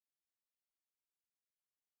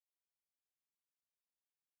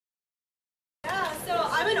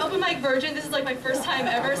open mic virgin. This is like my first time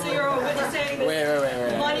ever, so you're witnessing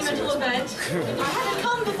this monumental event. I haven't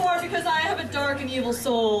come before because I have a dark and evil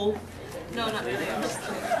soul. No, not really.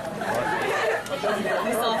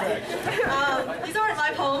 These aren't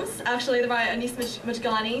my poems. Actually, they're by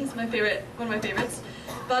Mojgani. It's my favorite, one of my favorites.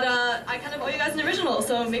 But I kind of owe you guys an original,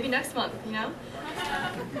 so maybe next month, you know?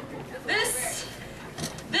 This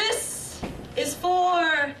is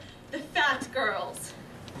for the fat girls.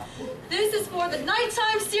 This is for the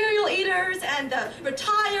nighttime cereal eaters and the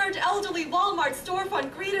retired elderly Walmart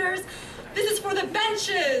storefront greeters. This is for the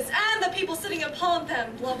benches and the people sitting upon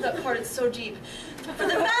them. Love that part, it's so deep. For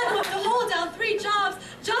the men who have to hold down 3 jobs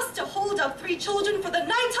just to hold up 3 children. For the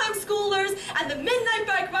nighttime schoolers and the midnight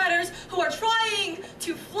bike riders who are trying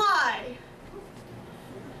to fly.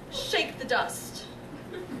 Shake the dust.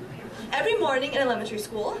 Every morning in elementary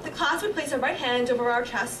school, the class would place a right hand over our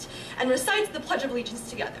chest and recite the Pledge of Allegiance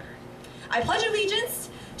together. I pledge allegiance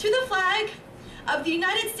to the flag of the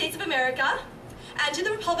United States of America and to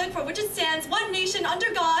the republic for which it stands, one nation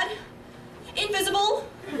under God, invisible,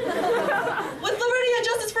 with liberty and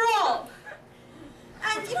justice for all.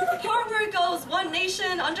 And you know the part where it goes, one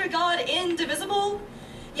nation under God, indivisible?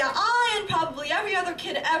 Yeah, I and probably every other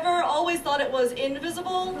kid ever always thought it was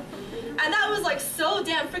invisible. And that was like so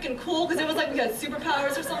damn freaking cool because it was like we had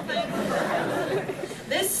superpowers or something.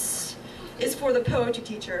 This is for the poetry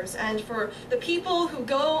teachers and for the people who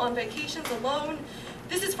go on vacations alone.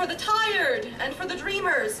 This is for the tired and for the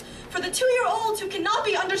dreamers, for the 2-year-olds who cannot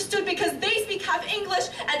be understood because they speak half English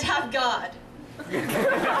and half God. This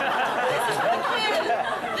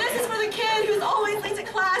is for the kid who's always late to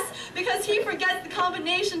class because he forgets the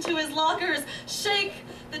combination to his lockers. Shake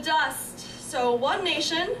the dust. So one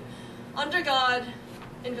nation, under God,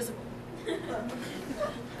 invisible.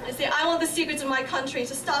 I say, I want the secrets of my country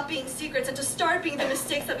to stop being secrets and to start being the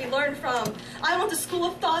mistakes that we learn from. I want the school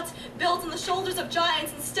of thought built on the shoulders of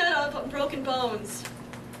giants instead of broken bones.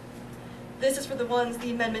 This is for the ones the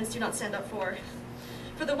amendments do not stand up for.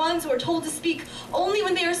 For the ones who are told to speak only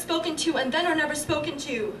when they are spoken to and then are never spoken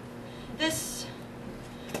to. This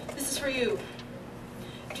is for you.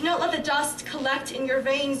 Do not let the dust collect in your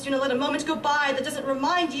veins. Do not let a moment go by that doesn't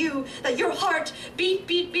remind you that your heart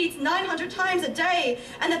beats 900 times a day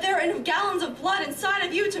and that there are enough gallons of blood inside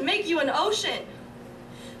of you to make you an ocean.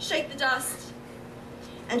 Shake the dust.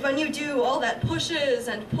 And when you do, all that pushes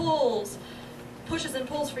and pulls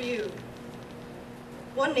for you.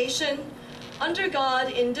 One nation, under God,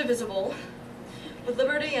 indivisible, with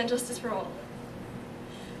liberty and justice for all.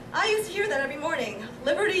 I used to hear that every morning,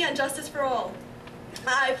 liberty and justice for all.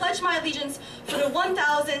 I pledged my allegiance for the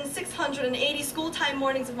 1,680 school-time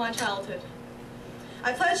mornings of my childhood.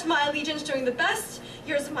 I pledged my allegiance during the best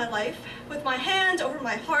years of my life, with my hand over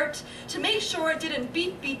my heart, to make sure it didn't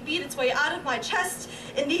beat its way out of my chest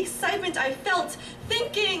in the excitement I felt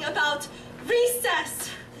thinking about recess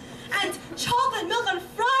and chocolate milk on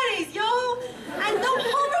Fridays, yo! And no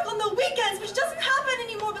homework on the weekends, which doesn't happen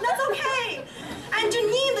anymore, but that's okay! And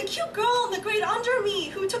Janine, the cute girl in the grade under me,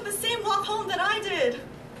 who took the same walk home that I did.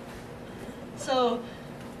 So,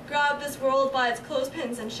 grab this world by its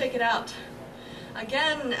clothespins and shake it out.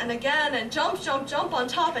 Again and again, and jump on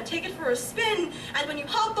top and take it for a spin. And when you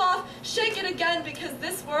hop off, shake it again because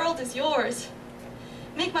this world is yours.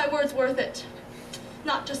 Make my words worth it.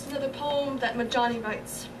 Not just another poem that Mojgani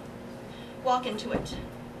writes. Walk into it.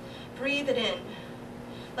 Breathe it in.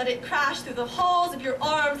 Let it crash through the halls of your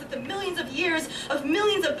arms with the millions of years of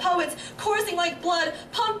millions of poets coursing like blood,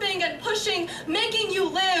 pumping and pushing, making you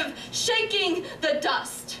live, shaking the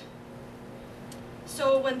dust.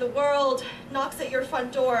 So when the world knocks at your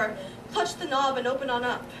front door, clutch the knob and open on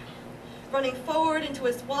up, running forward into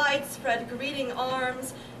its widespread greeting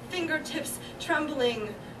arms, fingertips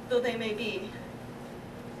trembling though they may be.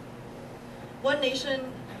 One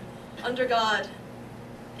nation, under God,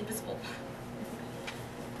 invisible.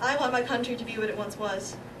 I want my country to be what it once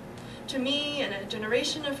was. To me and a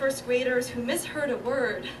generation of first graders who misheard a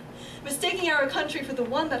word, mistaking our country for the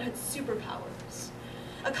one that had superpowers.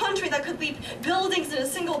 A country that could leap buildings in a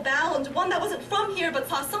single bound, one that wasn't from here but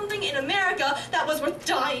saw something in America that was worth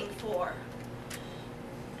dying for.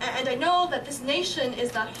 And I know that this nation is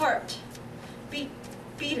that heart,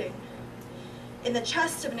 beating in the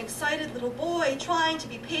chest of an excited little boy trying to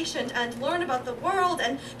be patient and learn about the world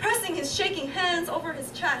and pressing his shaking hands over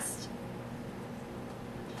his chest.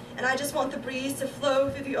 And I just want the breeze to flow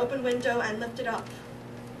through the open window and lift it up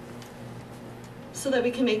so that we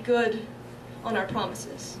can make good on our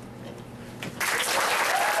promises.